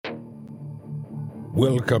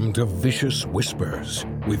Welcome to Vicious Whispers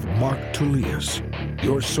with Mark Tullius,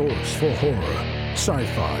 your source for horror,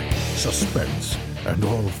 sci-fi, suspense, and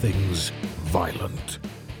all things violent.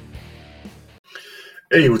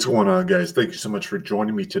 Hey, what's going on, guys? Thank you so much for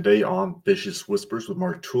joining me today on Vicious Whispers with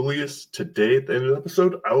Mark Tullius. Today, at the end of the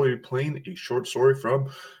episode, I will be playing a short story from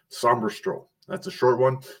Somber Stroll. That's a short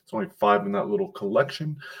one. It's only 5 in that little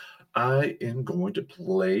collection. I am going to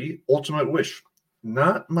play Ultimate Wish.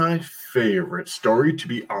 Not my favorite story, to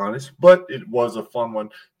be honest, but it was a fun one.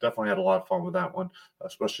 Definitely had a lot of fun with that one,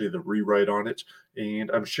 especially the rewrite on it.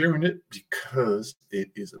 And I'm sharing it because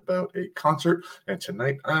it is about a concert, and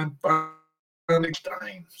tonight I'm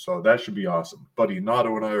Stein. So that should be awesome. Buddy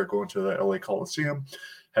Nato and I are going to the LA Coliseum.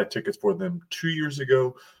 Had tickets for them 2 years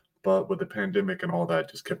ago, but with the pandemic and all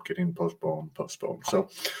that, just kept getting postponed. So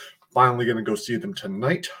finally going to go see them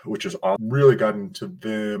tonight, which is awesome. Really got into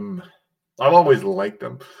them. I've always liked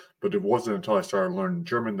them, but it wasn't until I started learning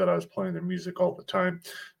German that I was playing their music all the time.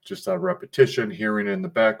 Just that repetition, hearing it in the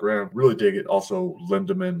background. Really dig it. Also,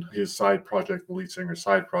 Lindemann, his side project, the lead singer's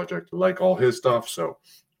side project, like all his stuff.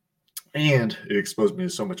 And it exposed me to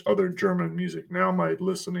so much other German music. Now my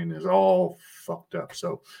listening is all fucked up.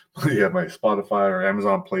 So yeah, my Spotify or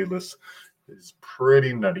Amazon playlist is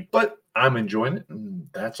pretty nutty. But I'm enjoying it, and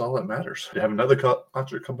that's all that matters. I have another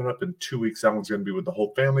concert coming up in 2 weeks. That one's going to be with the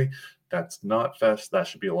whole family. That's Knotfest. That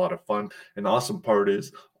should be a lot of fun. And the awesome part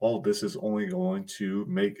is all of this is only going to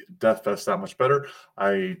make Deathfest that much better.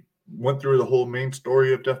 I went through the whole main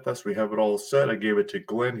story of Deathfest. We have it all set. I gave it to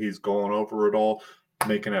Glenn. He's going over it all,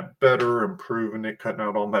 making it better, improving it, cutting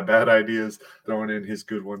out all my bad ideas, throwing in his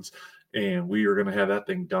good ones. And we are going to have that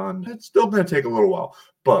thing done. It's still going to take a little while,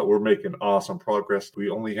 but we're making awesome progress. We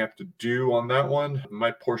only have to do on that one.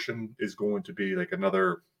 My portion is going to be like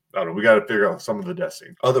another, I don't know, we got to figure out some of the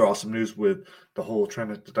destiny. Other awesome news with the whole Try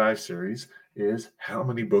Not to Die series is how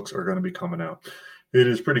many books are going to be coming out. It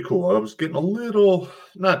is pretty cool. I was getting a little,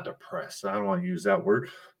 not depressed. I don't want to use that word,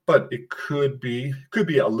 but it could be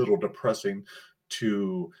a little depressing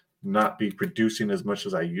to not be producing as much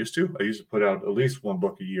as I used to. I used to put out at least 1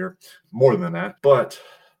 book a year, more than that. But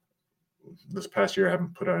this past year, I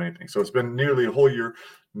haven't put out anything. So it's been nearly a whole year.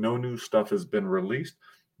 No new stuff has been released.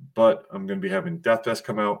 But I'm going to be having Deathfest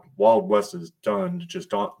come out. Wild West is done.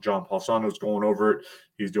 Just John Paulsano's going over it.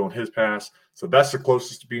 He's doing his pass. So that's the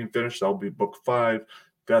closest to being finished. That'll be book 5.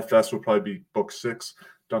 Deathfest will probably be book 6.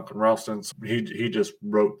 Duncan Ralston's, he just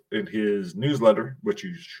wrote in his newsletter, which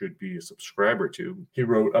you should be a subscriber to. He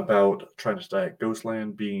wrote about Trying to Die at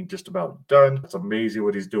Ghostland being just about done. It's amazing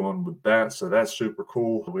what he's doing with that. So that's super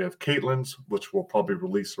cool. We have Caitlin's, which will probably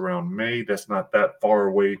release around May. That's not that far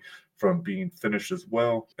away from being finished as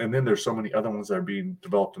well. And then there's so many other ones that are being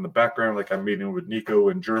developed in the background. Like I'm meeting with Nico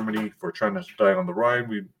in Germany for Trying Not to Die on the Rhine.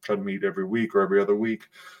 We try to meet every week or every other week.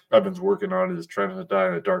 Evan's working on is Trying Not to Die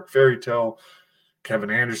in a Dark Fairy Tale.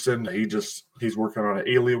 Kevin Anderson, he's working on an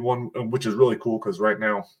Alien one, which is really cool because right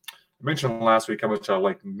now, I mentioned last week how much I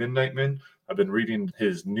like Midnight Men. I've been reading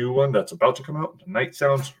his new one that's about to come out, Night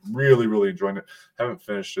Sounds. Really, really enjoying it. Haven't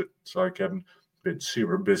finished it. Sorry, Kevin. Been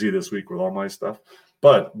super busy this week with all my stuff.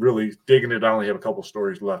 But really digging it. I only have a couple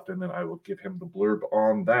stories left, and then I will give him the blurb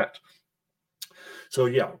on that. So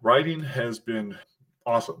yeah, writing has been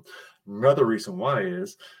awesome. Another reason why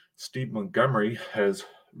is Steve Montgomery has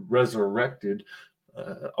resurrected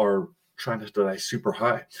our Trying to Die Super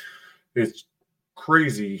High. It's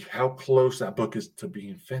crazy how close that book is to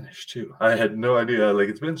being finished too. I had no idea. Like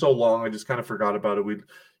it's been so long, I just kind of forgot about it.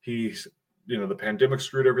 He's the pandemic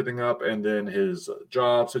screwed everything up, and then his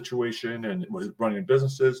job situation and was running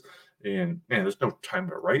businesses. And man, there's no time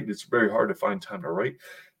to write. It's very hard to find time to write.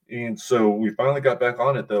 And so we finally got back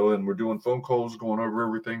on it though, and we're doing phone calls, going over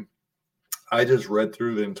everything. I just read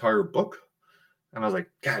through the entire book, and I was like,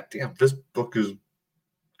 God damn, this book is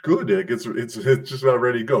good. It's just about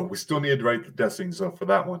ready to go. We still need to write the destiny stuff for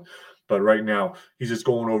that one. But right now, he's just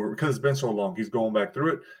going over, because it's been so long, he's going back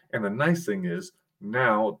through it. And the nice thing is,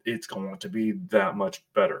 now it's going to be that much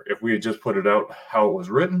better. If we had just put it out how it was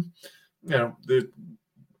written, it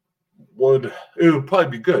would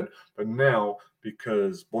probably be good. But now,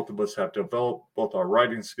 because both of us have developed both our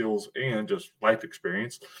writing skills and just life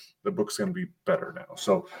experience, the book's going to be better now.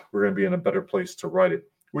 So we're going to be in a better place to write it,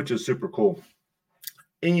 which is super cool.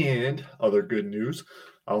 And other good news,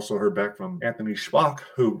 I also heard back from Anthony Schwach,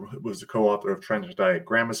 who was the co-author of Trying to Die at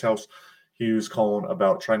Grandma's House. He was calling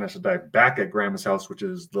about Trying Not to Die Back at Grandma's House, which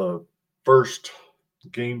is the first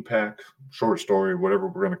game pack, short story, whatever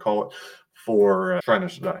we're going to call it, for Trying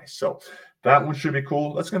Not to Die. So that one should be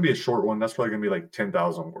cool. That's going to be a short one. That's probably going to be like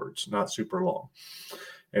 10,000 words, not super long.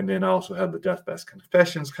 And then I also have the Death Bass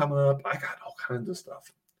Confessions coming up. I got all kinds of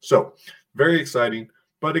stuff. So very exciting.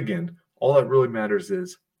 But again, all that really matters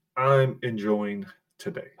is I'm enjoying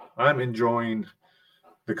today. I'm enjoying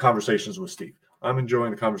the conversations with Steve. I'm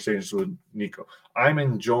enjoying the conversations with Nico. I'm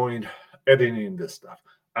enjoying editing this stuff.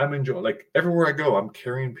 I'm enjoying, like, everywhere I go, I'm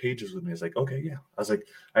carrying pages with me. It's like, okay, yeah. I was like,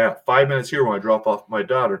 I got 5 minutes here when I drop off my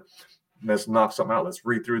daughter. Let's knock something out. Let's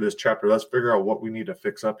read through this chapter. Let's figure out what we need to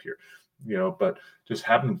fix up here, but just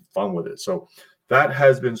having fun with it. So that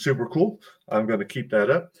has been super cool. I'm going to keep that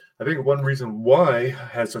up. I think one reason why I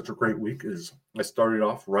had such a great week is I started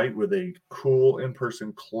off right with a cool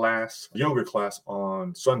in-person class, yoga class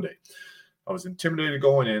on Sunday. I was intimidated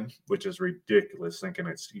going in, which is ridiculous, thinking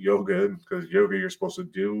it's yoga, because yoga you're supposed to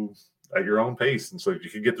do at your own pace. And so you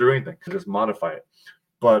can get through anything, just modify it.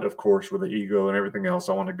 But of course, with the ego and everything else,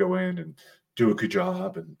 I want to go in and do a good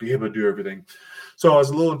job and be able to do everything. So I was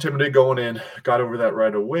a little intimidated going in, got over that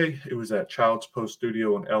right away. It was at Child's Post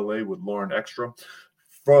Studio in LA with Lauren Ekstrom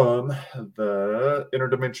from the Inner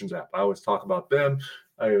Dimensions app. I always talk about them.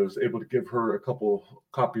 I was able to give her a couple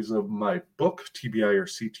copies of my book, TBI or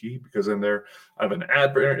CT, because in there I have an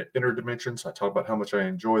ad for Inner Dimensions. I talk about how much I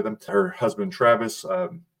enjoy them. Her husband, Travis,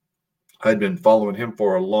 I'd been following him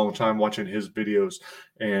for a long time, watching his videos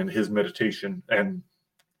and his meditation, and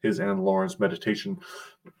his and Lauren's meditation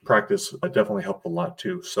practice definitely helped a lot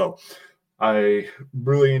too. So I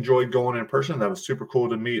really enjoyed going in person. That was super cool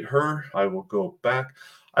to meet her. I will go back.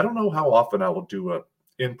 I don't know how often I will do a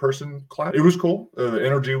in-person class. It was cool. The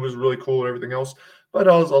energy was really cool and everything else. But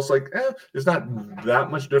I was also like, it's not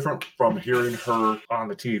that much different from hearing her on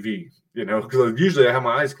the TV, because usually I have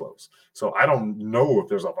my eyes closed. So I don't know if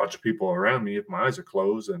there's a bunch of people around me if my eyes are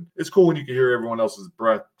closed. And it's cool when you can hear everyone else's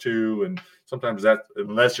breath too. And sometimes that,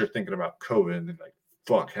 unless you're thinking about COVID, and like,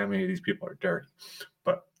 fuck, how many of these people are dirty?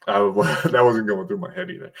 But that wasn't going through my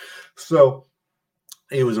head either. So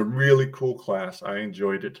it was a really cool class. I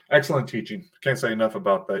enjoyed it. Excellent teaching. Can't say enough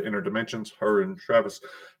about the Inner Dimensions. Her and Travis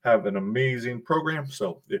have an amazing program.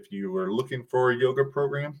 So if you were looking for a yoga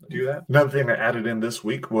program, do that. Another thing I added in this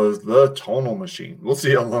week was the tonal machine. We'll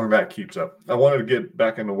see how long that keeps up. I wanted to get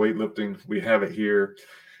back into weightlifting. We have it here.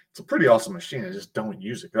 It's a pretty awesome machine. I just don't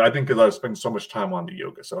use it. I think because I was spending so much time on the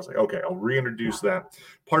yoga. So I was like, okay, I'll reintroduce that.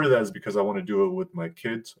 Part of that is because I want to do it with my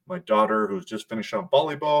kids. My daughter, who's just finished on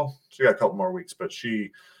volleyball, she got a couple more weeks, but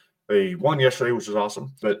they won yesterday, which is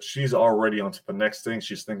awesome. But she's already on to the next thing.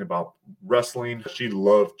 She's thinking about wrestling. She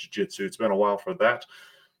loved jiu-jitsu. It's been a while for that.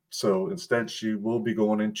 So instead, she will be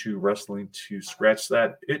going into wrestling to scratch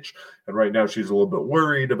that itch. And right now, she's a little bit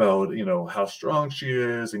worried about, how strong she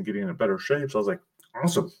is and getting in better shape. So I was like,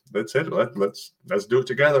 awesome. That's it. Let's do it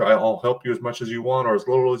together. I'll help you as much as you want or as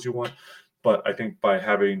little as you want. But I think by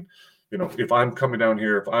having, if I'm coming down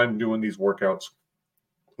here, if I'm doing these workouts,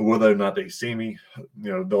 whether or not they see me,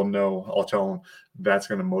 they'll know. I'll tell them that's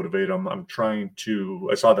going to motivate them. I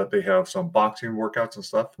saw that they have some boxing workouts and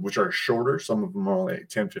stuff, which are shorter. Some of them are only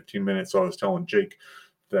 10, 15 minutes. So I was telling Jake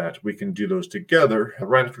that we can do those together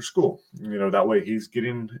right after school. That way he's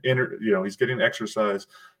getting he's getting exercise.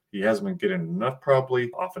 He hasn't been getting enough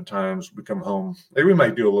probably. Oftentimes we come home, maybe we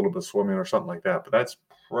might do a little bit of swimming or something like that, but that's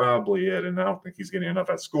probably it. And I don't think he's getting enough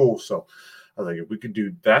at school. So I was like, if we could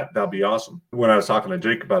do that, that'd be awesome. When I was talking to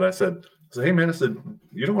Jake about it, I said, hey man,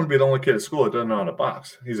 you don't want to be the only kid at school that doesn't know how to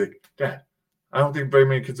box. He's like, Dad, I don't think very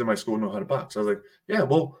many kids in my school know how to box. I was like, yeah,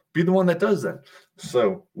 well, be the one that does that.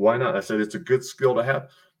 So why not? I said, it's a good skill to have.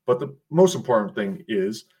 But the most important thing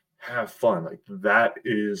is have fun. Like, that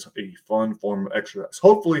is a fun form of exercise.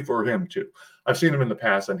 Hopefully for him too. I've seen him in the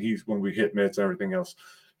past, and when we hit mitts and everything else,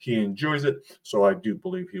 he enjoys it. So I do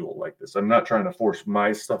believe he will like this. I'm not trying to force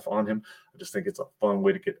my stuff on him. I just think it's a fun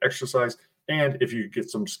way to get exercise. And if you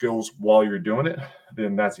get some skills while you're doing it,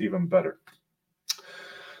 then that's even better.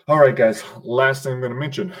 All right, guys, last thing I'm going to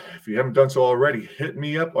mention, if you haven't done so already, hit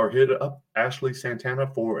me up or hit up Ashley Santana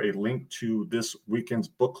for a link to this weekend's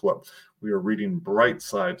book club. We are reading Bright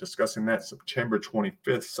Side, discussing that September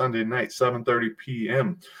 25th, Sunday night, 7:30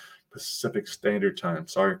 p.m. Pacific Standard Time.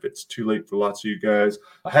 Sorry if it's too late for lots of you guys.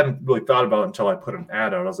 I hadn't really thought about it until I put an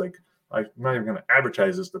ad out. I was like, I'm not even going to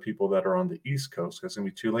advertise this to people that are on the East Coast because it's going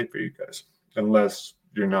to be too late for you guys, unless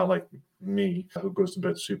you're not like me, who goes to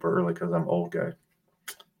bed super early because I'm an old guy.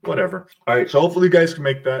 Whatever. All right, so hopefully you guys can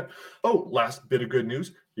make that. Oh, last bit of good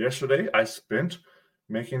news. Yesterday, I spent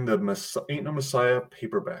making the Ain't No Messiah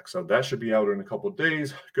paperback. So that should be out in a couple of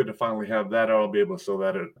days. Good to finally have that. I'll be able to sell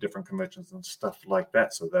that at different conventions and stuff like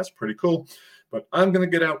that. So that's pretty cool. But I'm going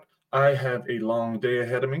to get out. I have a long day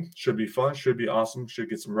ahead of me. Should be fun. Should be awesome. Should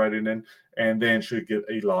get some writing in. And then should get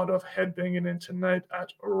a lot of headbanging in tonight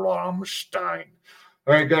at Rammstein.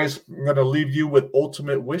 All right, guys, I'm going to leave you with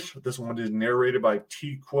Ultimate Wish. This one is narrated by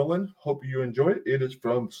T. Quillen. Hope you enjoy it. It is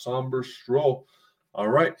from Somber Stroll. All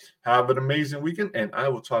right, have an amazing weekend, and I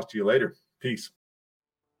will talk to you later. Peace.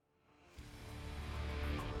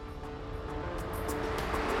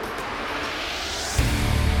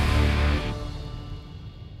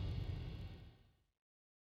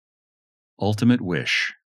 Ultimate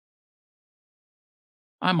Wish.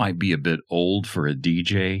 I might be a bit old for a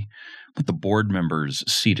DJ, but the board members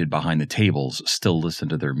seated behind the tables still listen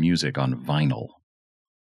to their music on vinyl.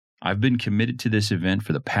 I've been committed to this event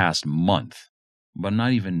for the past month, but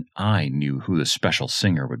not even I knew who the special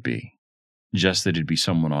singer would be. Just that it'd be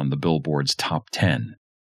someone on the Billboard's top 10.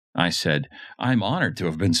 I said, I'm honored to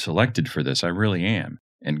have been selected for this, I really am,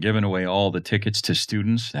 and giving away all the tickets to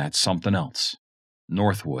students, that's something else.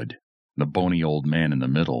 Northwood, the bony old man in the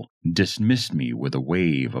middle, dismissed me with a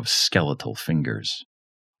wave of skeletal fingers.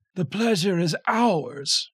 The pleasure is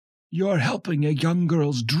ours. You're helping a young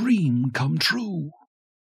girl's dream come true.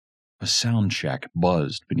 A sound check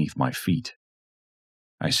buzzed beneath my feet.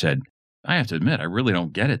 I said, I have to admit, I really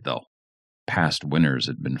don't get it, though. Past winners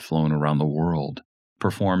had been flown around the world,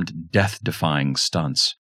 performed death-defying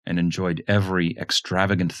stunts, and enjoyed every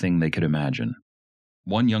extravagant thing they could imagine.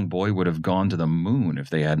 One young boy would have gone to the moon if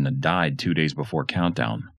they hadn't died 2 days before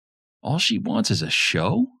countdown. All she wants is a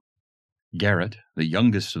show? Garrett, the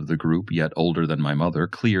youngest of the group, yet older than my mother,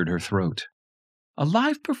 cleared her throat. A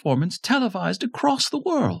live performance televised across the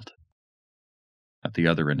world. At the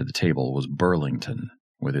other end of the table was Burlington,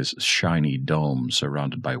 with his shiny dome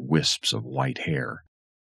surrounded by wisps of white hair.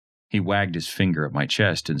 He wagged his finger at my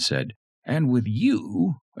chest and said, And with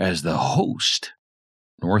you as the host.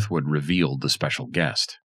 Northwood revealed the special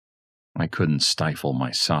guest. I couldn't stifle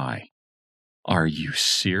my sigh. Are you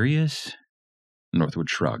serious? Northwood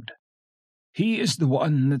shrugged. He is the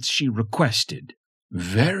one that she requested,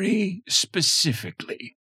 very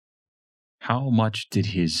specifically. How much did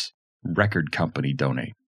his record company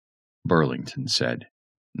donate? Burlington said.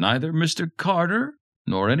 Neither Mr. Carter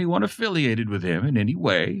nor anyone affiliated with him in any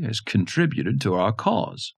way has contributed to our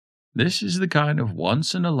cause. This is the kind of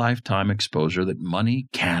once-in-a-lifetime exposure that money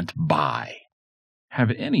can't buy.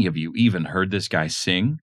 Have any of you even heard this guy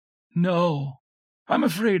sing? No. I'm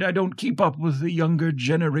afraid I don't keep up with the younger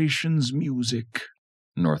generation's music.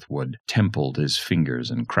 Northwood templed his fingers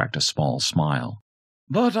and cracked a small smile.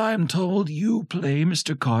 But I'm told you play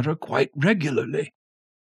Mr. Carter quite regularly.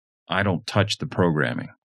 I don't touch the programming,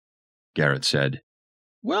 Garrett said.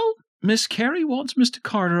 Well, Miss Carey wants Mr.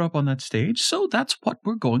 Carter up on that stage, so that's what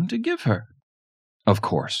we're going to give her. Of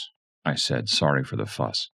course, I said, sorry for the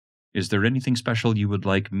fuss. Is there anything special you would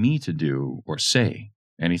like me to do or say?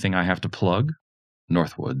 Anything I have to plug?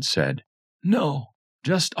 Northwood said. No,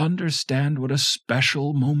 just understand what a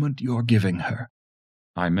special moment you're giving her.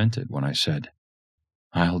 I meant it when I said,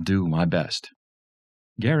 I'll do my best.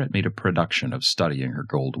 Garrett made a production of studying her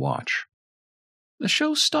gold watch. The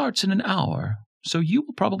show starts in an hour, so you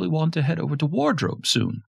will probably want to head over to wardrobe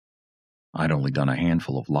soon. I'd only done a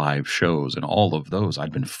handful of live shows, and all of those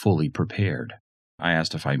I'd been fully prepared. I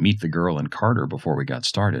asked if I meet the girl and Carter before we got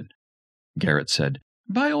started. Garrett said,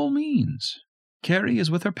 By all means. Carrie is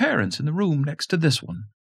with her parents in the room next to this one.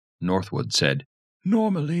 Northwood said,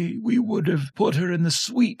 Normally we would have put her in the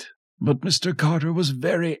suite, but Mr. Carter was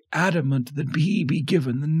very adamant that he be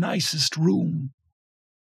given the nicest room.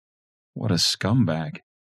 What a scumbag.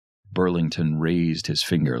 Burlington raised his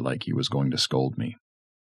finger like he was going to scold me.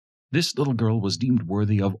 This little girl was deemed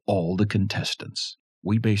worthy of all the contestants.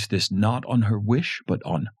 We base this not on her wish, but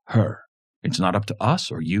on her. It's not up to us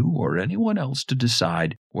or you or anyone else to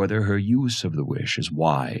decide whether her use of the wish is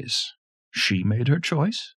wise. She made her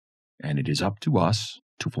choice, and it is up to us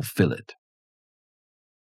to fulfill it.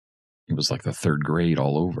 It was like the third grade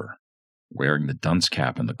all over, wearing the dunce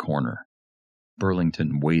cap in the corner.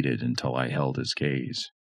 Burlington waited until I held his gaze.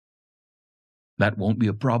 That won't be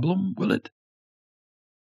a problem, will it?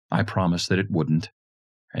 I promised that it wouldn't,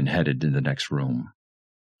 and headed in the next room,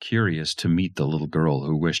 curious to meet the little girl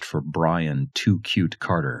who wished for Brian Too Cute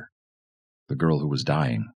Carter, the girl who was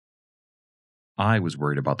dying. I was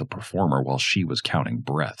worried about the performer while she was counting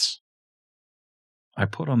breaths. I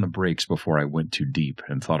put on the brakes before I went too deep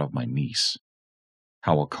and thought of my niece,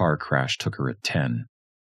 how a car crash took her at 10.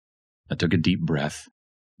 I took a deep breath,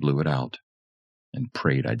 blew it out, and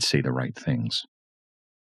prayed I'd say the right things.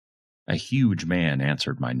 A huge man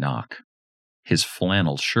answered my knock, his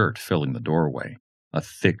flannel shirt filling the doorway, a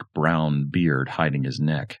thick brown beard hiding his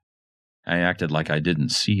neck. I acted like I didn't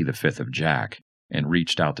see the 5th of Jack and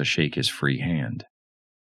reached out to shake his free hand.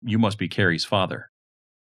 You must be Carrie's father.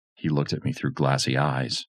 He looked at me through glassy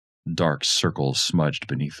eyes. dark circles smudged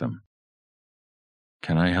beneath them.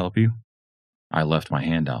 "Can I help you?" I left my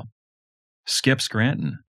hand out. "Skip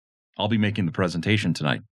Scranton. I'll be making the presentation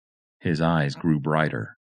tonight." His eyes grew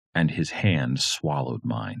brighter, and his hand swallowed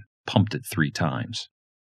mine, pumped it 3 times.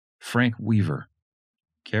 "Frank Weaver.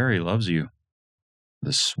 Carrie loves you."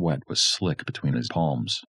 The sweat was slick between his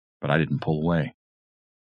palms, but I didn't pull away.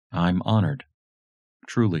 "I'm honored.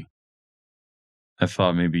 Truly." "I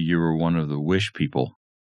thought maybe you were one of the wish people."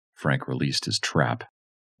 Frank released his trap,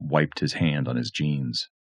 wiped his hand on his jeans.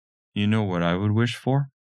 "You know what I would wish for?"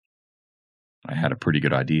 I had a pretty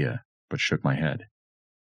good idea, but shook my head.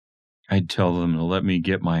 "I'd tell them to let me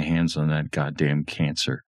get my hands on that goddamn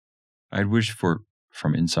cancer. I'd wish for—"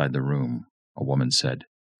 From inside the room, a woman said,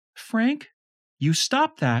 "Frank, you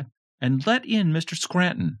stop that and let in Mr.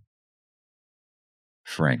 Scranton."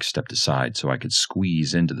 Frank stepped aside so I could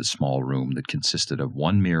squeeze into the small room that consisted of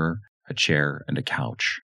 1 mirror, a chair, and a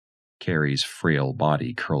couch. Carrie's frail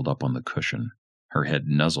body curled up on the cushion, her head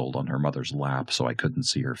nuzzled on her mother's lap so I couldn't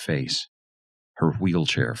see her face. Her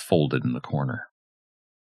wheelchair folded in the corner.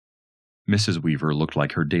 Mrs. Weaver looked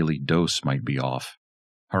like her daily dose might be off,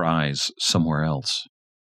 her eyes somewhere else,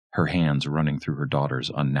 her hands running through her daughter's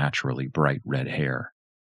unnaturally bright red hair.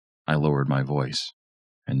 I lowered my voice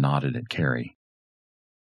and nodded at Carrie.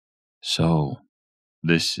 "So,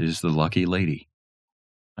 this is the lucky lady,"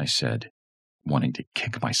 I said, wanting to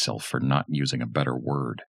kick myself for not using a better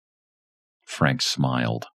word. Frank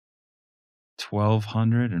smiled.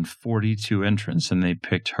 1,242 entrants, and they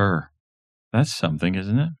picked her. That's something,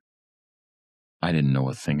 isn't it? I didn't know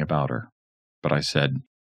a thing about her, but I said,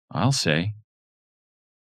 "I'll say."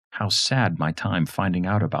 How sad my time finding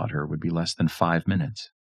out about her would be less than 5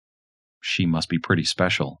 minutes. She must be pretty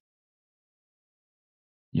special.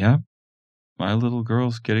 "Yep, my little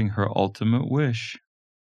girl's getting her ultimate wish."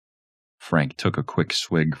 Frank took a quick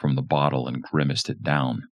swig from the bottle and grimaced it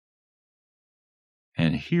down.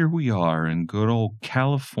 "And here we are in good old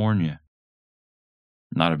California."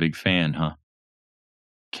 "Not a big fan, huh?"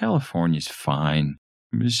 "California's fine.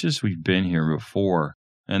 It's just we've been here before,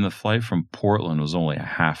 and the flight from Portland was only a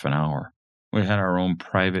half an hour. We had our own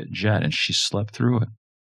private jet, and she slept through it."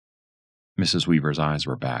 Mrs. Weaver's eyes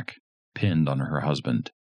were back, pinned on her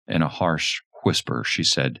husband. In a harsh whisper, she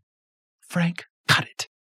said, "Frank, cut it."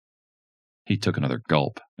 He took another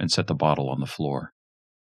gulp and set the bottle on the floor.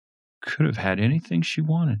 "Could have had anything she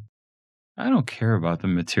wanted. I don't care about the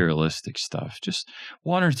materialistic stuff. Just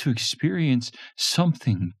want her to experience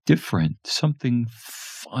something different, something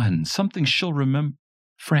fun, something she'll remember."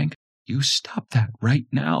 "Frank, you stop that right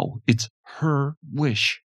now. It's her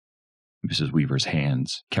wish." Mrs. Weaver's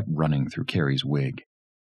hands kept running through Carrie's wig.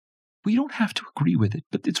 "We don't have to agree with it,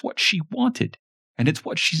 but it's what she wanted, and it's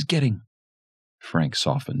what she's getting." Frank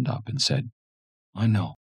softened up and said, "I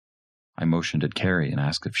know." I motioned at Carrie and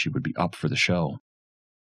asked if she would be up for the show.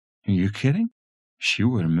 "Are you kidding? She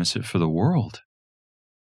wouldn't miss it for the world."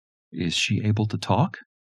 "Is she able to talk?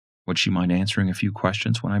 Would she mind answering a few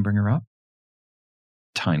questions when I bring her up?"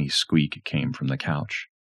 Tiny squeak came from the couch.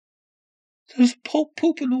 "Does Pope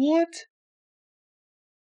poop in the woods?"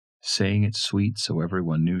 Saying it sweet so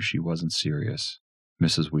everyone knew she wasn't serious,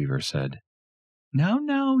 Mrs. Weaver said,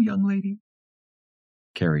 Now, young lady."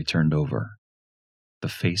 Carrie turned over, the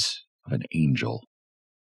face of an angel.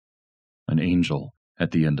 An angel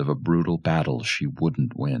at the end of a brutal battle she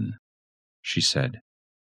wouldn't win. She said,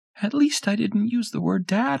 "At least I didn't use the word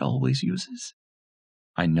Dad always uses."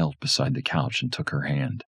 I knelt beside the couch and took her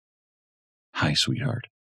hand. "Hi, sweetheart.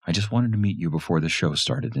 I just wanted to meet you before the show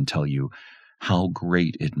started and tell you how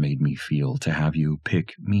great it made me feel to have you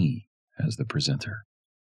pick me as the presenter.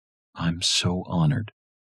 I'm so honored."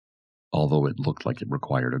 Although it looked like it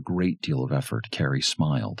required a great deal of effort, Carrie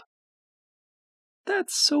smiled.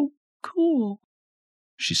 "That's so cool."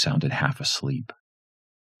 She sounded half asleep,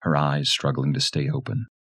 her eyes struggling to stay open.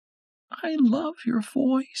 "I love your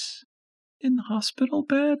voice. In the hospital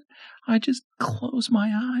bed, I just close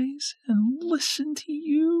my eyes and listen to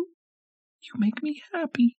you. You make me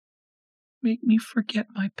happy. Make me forget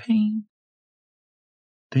my pain."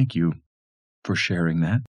 "Thank you for sharing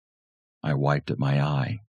that." I wiped at my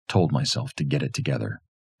eye, told myself to get it together.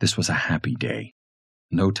 This was a happy day.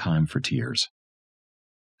 No time for tears.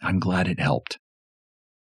 "I'm glad it helped."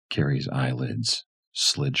 Carrie's eyelids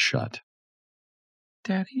slid shut.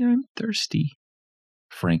 "Daddy, I'm thirsty."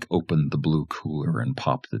 Frank opened the blue cooler and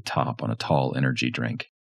popped the top on a tall energy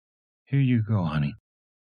drink. "Here you go, honey."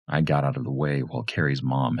 I got out of the way while Carrie's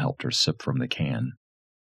mom helped her sip from the can.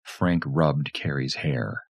 Frank rubbed Carrie's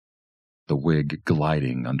hair, the wig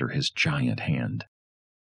gliding under his giant hand.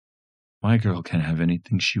 "My girl can have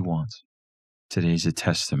anything she wants. Today's a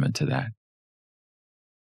testament to that.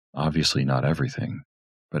 Obviously not everything,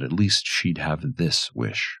 but at least she'd have this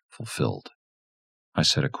wish fulfilled. I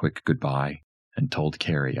said a quick goodbye and told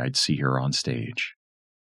Carrie I'd see her on stage.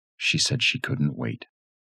 She said she couldn't wait.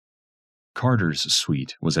 Carter's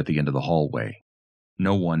suite was at the end of the hallway.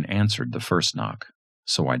 No one answered the first knock,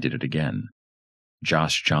 so I did it again.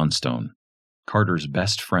 Josh Johnstone, Carter's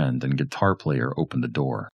best friend and guitar player, opened the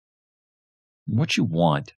door. "What you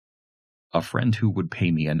want?" A friend who would pay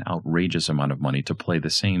me an outrageous amount of money to play the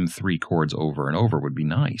same 3 chords over and over would be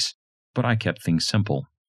nice, but I kept things simple.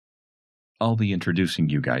 "I'll be introducing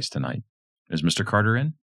you guys tonight. Is Mr. Carter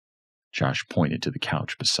in?" Josh pointed to the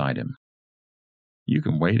couch beside him. "You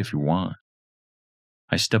can wait if you want."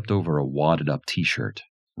 I stepped over a wadded-up t-shirt,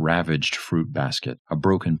 ravaged fruit basket, a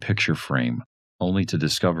broken picture frame, only to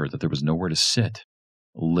discover that there was nowhere to sit.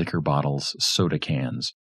 Liquor bottles, soda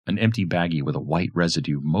cans, an empty baggie with a white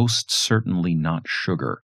residue, most certainly not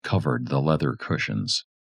sugar, covered the leather cushions.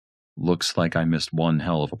 Looks like I missed one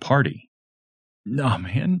hell of a party. "No,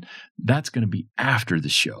 man, that's going to be after the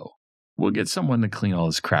show. We'll get someone to clean all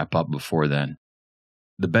this crap up before then."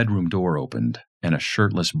 The bedroom door opened, and a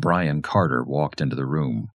shirtless Brian Carter walked into the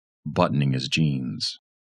room, buttoning his jeans.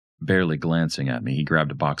 Barely glancing at me, he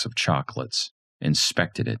grabbed a box of chocolates,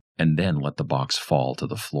 inspected it, and then let the box fall to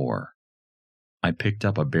the floor. I picked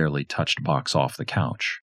up a barely touched box off the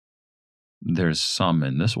couch. "There's some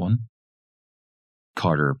in this one."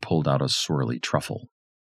 Carter pulled out a swirly truffle,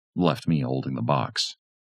 left me holding the box.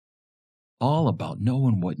 "All about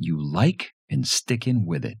knowing what you like and sticking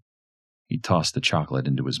with it." He tossed the chocolate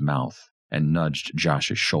into his mouth and nudged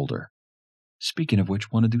Josh's shoulder. "Speaking of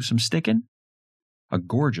which, want to do some sticking?" A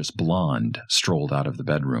gorgeous blonde strolled out of the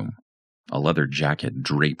bedroom, a leather jacket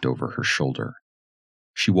draped over her shoulder.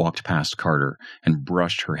 She walked past Carter and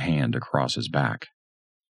brushed her hand across his back.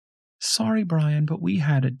 "Sorry, Brian, but we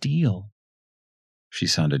had a deal." She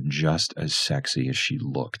sounded just as sexy as she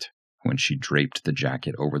looked when she draped the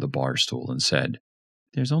jacket over the bar stool and said,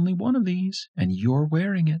 "There's only one of these, and you're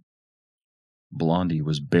wearing it." Blondie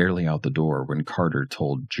was barely out the door when Carter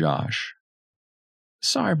told Josh,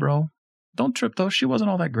 "Sorry, bro. Don't trip, though. She wasn't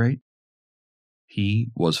all that great."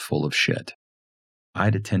 He was full of shit.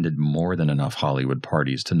 I'd attended more than enough Hollywood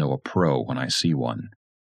parties to know a pro when I see one,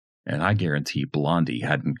 and I guarantee Blondie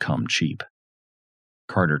hadn't come cheap.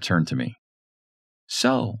 Carter turned to me.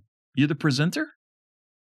 "So, you the presenter?"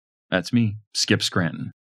 "That's me, Skip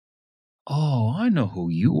Scranton." "Oh, I know who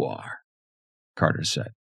you are," Carter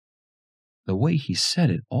said. The way he said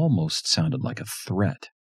it almost sounded like a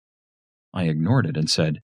threat. I ignored it and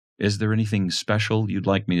said, "Is there anything special you'd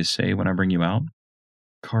like me to say when I bring you out?"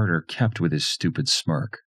 Carter kept with his stupid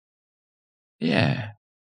smirk. "Yeah,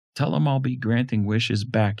 tell him I'll be granting wishes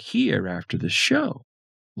back here after the show.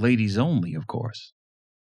 Ladies only, of course."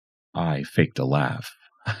 I faked a laugh.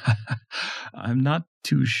 "I'm not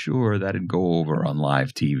too sure that'd go over on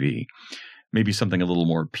live TV. Maybe something a little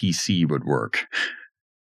more PC would work."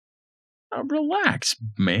 "Now relax,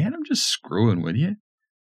 man. I'm just screwing with you.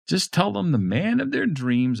 Just tell them the man of their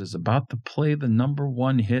dreams is about to play the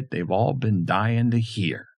 #1 hit they've all been dying to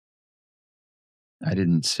hear." I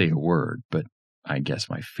didn't say a word, but I guess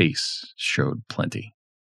my face showed plenty.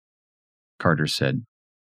 Carter said,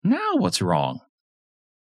 "Now what's wrong?"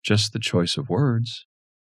 "Just the choice of words."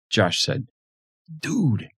 Josh said,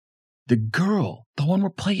 "Dude, the girl, the one we're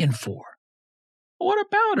playing for. What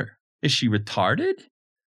about her? Is she retarded?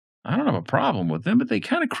 I don't have a problem with them, but they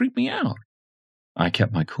kind of creep me out." I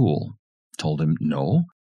kept my cool, told him no,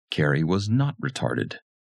 Carrie was not retarded.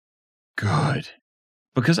 Good.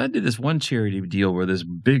 Because I did this one charity deal where this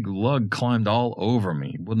big lug climbed all over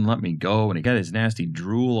me, wouldn't let me go, and he got his nasty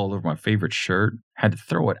drool all over my favorite shirt. Had to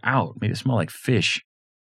throw it out, made it smell like fish.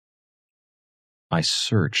 I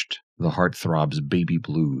searched the heartthrob's baby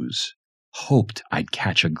blues, hoped I'd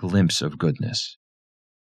catch a glimpse of goodness.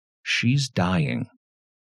 She's dying.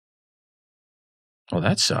 "Oh,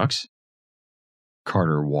 that sucks."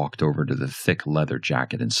 Carter walked over to the thick leather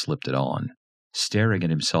jacket and slipped it on, staring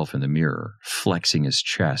at himself in the mirror, flexing his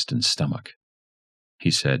chest and stomach.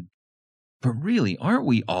 He said, "But really, aren't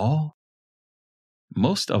we all?"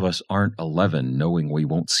 "Most of us aren't 11 knowing we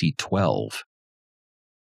won't see 12.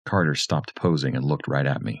 Carter stopped posing and looked right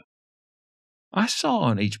at me. "I saw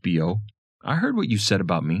on HBO. I heard what you said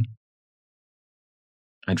about me."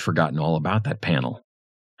 I'd forgotten all about that panel.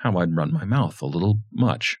 How I'd run my mouth a little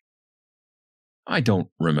much. I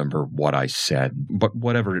don't remember what I said, but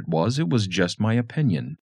whatever it was just my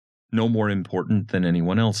opinion. No more important than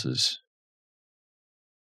anyone else's.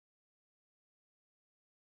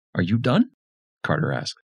 "Are you done?" Carter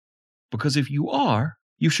asked. "Because if you are,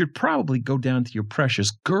 You should probably go down to your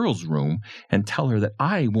precious girl's room and tell her that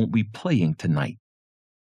I won't be playing tonight.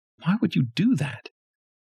 Why would you do that?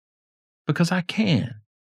 Because I can.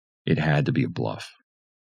 It had to be a bluff.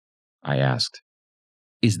 I asked,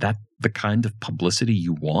 is that the kind of publicity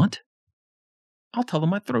you want? I'll tell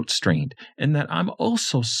them my throat's strained and that I'm oh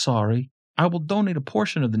so sorry. I will donate a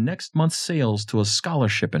portion of the next month's sales to a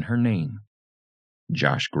scholarship in her name.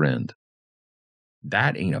 Josh grinned.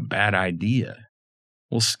 That ain't a bad idea.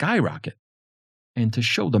 We'll skyrocket. And to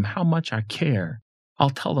show them how much I care, I'll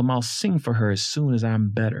tell them I'll sing for her as soon as I'm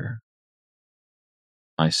better.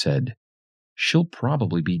 I said, she'll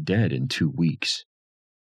probably be dead in 2 weeks.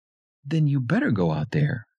 Then you better go out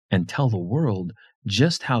there and tell the world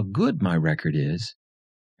just how good my record is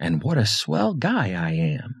and what a swell guy I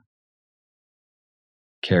am.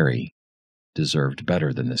 Carrie deserved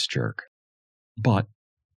better than this jerk, but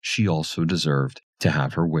she also deserved to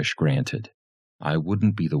have her wish granted. I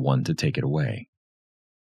wouldn't be the one to take it away.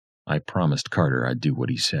 I promised Carter I'd do what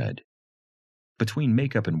he said. Between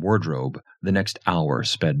makeup and wardrobe, the next hour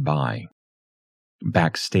sped by.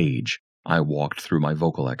 Backstage, I walked through my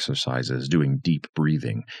vocal exercises, doing deep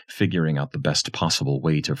breathing, figuring out the best possible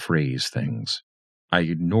way to phrase things. I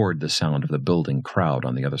ignored the sound of the building crowd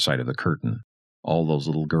on the other side of the curtain, all those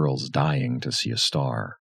little girls dying to see a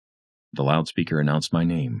star. The loudspeaker announced my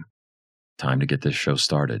name. Time to get this show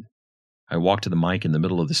started. I walked to the mic in the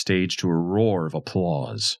middle of the stage to a roar of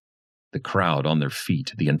applause. The crowd on their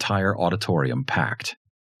feet, the entire auditorium packed.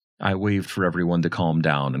 I waved for everyone to calm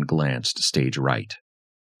down and glanced stage right.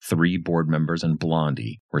 3 board members and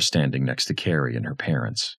Blondie were standing next to Carrie and her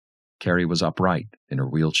parents. Carrie was upright in her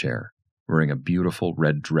wheelchair, wearing a beautiful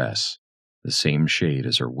red dress, the same shade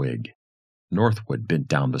as her wig. Northwood bent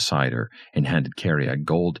down beside her and handed Carrie a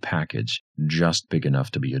gold package just big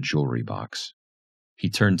enough to be a jewelry box. He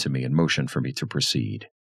turned to me and motioned for me to proceed.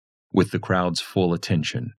 With the crowd's full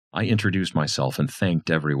attention, I introduced myself and thanked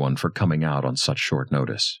everyone for coming out on such short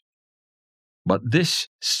notice. But this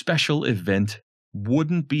special event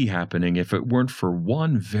wouldn't be happening if it weren't for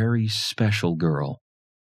one very special girl.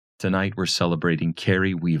 Tonight we're celebrating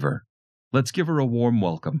Carrie Weaver. Let's give her a warm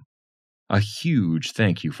welcome. A huge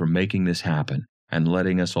thank you for making this happen and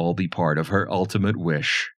letting us all be part of her ultimate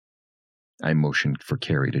wish. I motioned for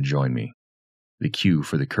Carrie to join me. The cue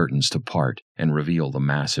for the curtains to part and reveal the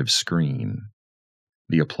massive screen.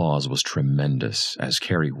 The applause was tremendous as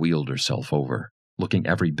Carrie wheeled herself over, looking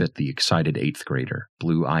every bit the excited 8th grader,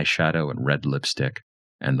 blue eyeshadow and red lipstick,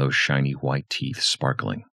 and those shiny white teeth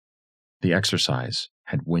sparkling. The exercise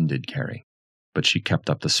had winded Carrie, but she kept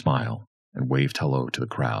up the smile and waved hello to the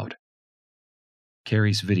crowd.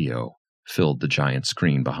 Carrie's video filled the giant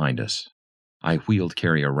screen behind us. I wheeled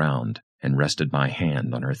Carrie around and rested my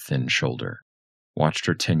hand on her thin shoulder, watched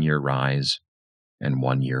her 10-year rise and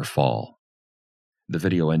 1-year fall. The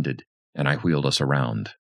video ended, and I wheeled us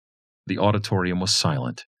around. The auditorium was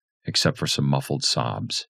silent, except for some muffled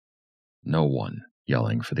sobs. No one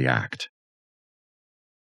yelling for the act.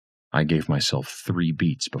 I gave myself 3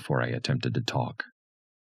 beats before I attempted to talk.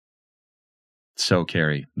 So,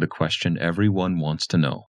 Carrie, the question everyone wants to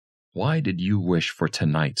know. Why did you wish for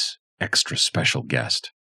tonight's extra special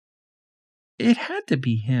guest? It had to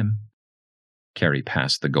be him. Carrie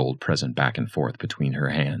passed the gold present back and forth between her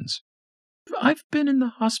hands. I've been in the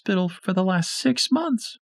hospital for the last 6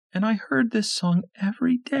 months, and I heard this song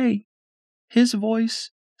every day. His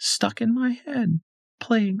voice stuck in my head,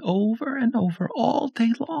 playing over and over all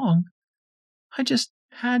day long. I just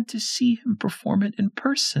had to see him perform it in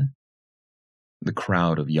person. The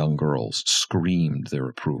crowd of young girls screamed their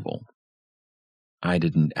approval. I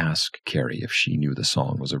didn't ask Carrie if she knew the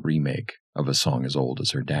song was a remake of a song as old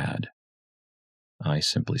as her dad. I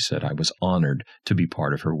simply said I was honored to be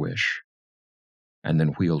part of her wish, and then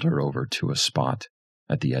wheeled her over to a spot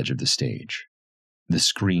at the edge of the stage. The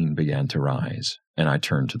screen began to rise, and I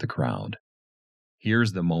turned to the crowd.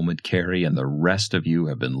 Here's the moment Carrie and the rest of you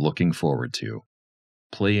have been looking forward to.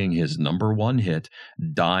 Playing his #1 hit,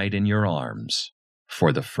 Died in Your Arms,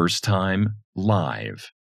 for the first time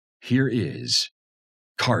live. Here is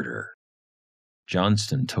Carter.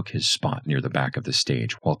 Johnston took his spot near the back of the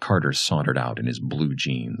stage while Carter sauntered out in his blue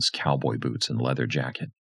jeans, cowboy boots, and leather jacket.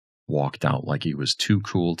 Walked out like he was too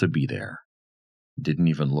cool to be there. Didn't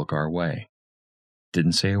even look our way.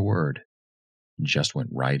 Didn't say a word. Just went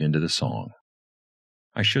right into the song.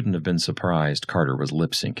 I shouldn't have been surprised Carter was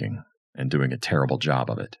lip-syncing and doing a terrible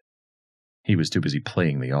job of it. He was too busy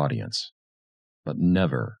playing the audience, but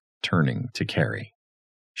never turning to Carrie.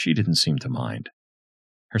 She didn't seem to mind.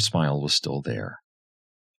 Her smile was still there.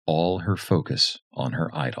 All her focus on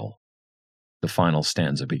her idol. The final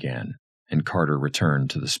stanza began, and Carter returned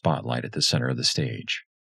to the spotlight at the center of the stage.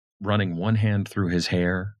 Running one hand through his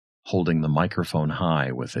hair, holding the microphone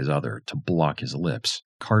high with his other to block his lips,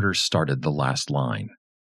 Carter started the last line.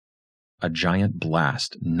 A giant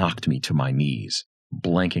blast knocked me to my knees,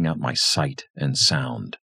 blanking out my sight and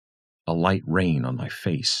sound. A light rain on my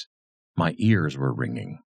face. My ears were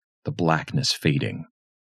ringing, the blackness fading.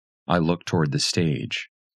 I looked toward the stage.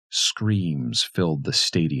 Screams filled the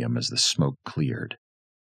stadium as the smoke cleared.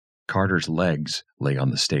 Carter's legs lay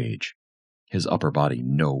on the stage, his upper body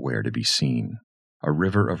nowhere to be seen, a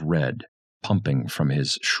river of red pumping from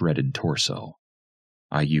his shredded torso.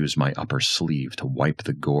 I used my upper sleeve to wipe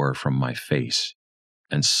the gore from my face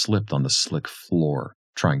and slipped on the slick floor,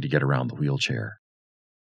 trying to get around the wheelchair.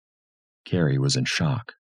 Carrie was in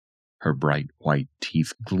shock, her bright white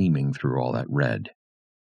teeth gleaming through all that red.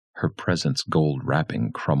 Her present's gold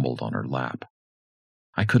wrapping crumbled on her lap.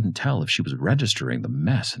 I couldn't tell if she was registering the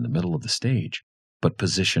mess in the middle of the stage, but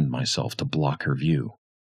positioned myself to block her view.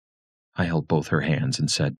 I held both her hands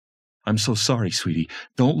and said, "I'm so sorry, sweetie.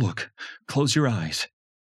 Don't look. Close your eyes."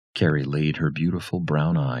 Carrie laid her beautiful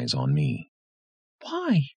brown eyes on me.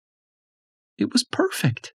 "Why? It was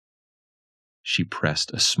perfect." She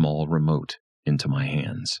pressed a small remote into my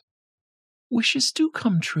hands. "Wishes do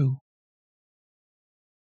come true.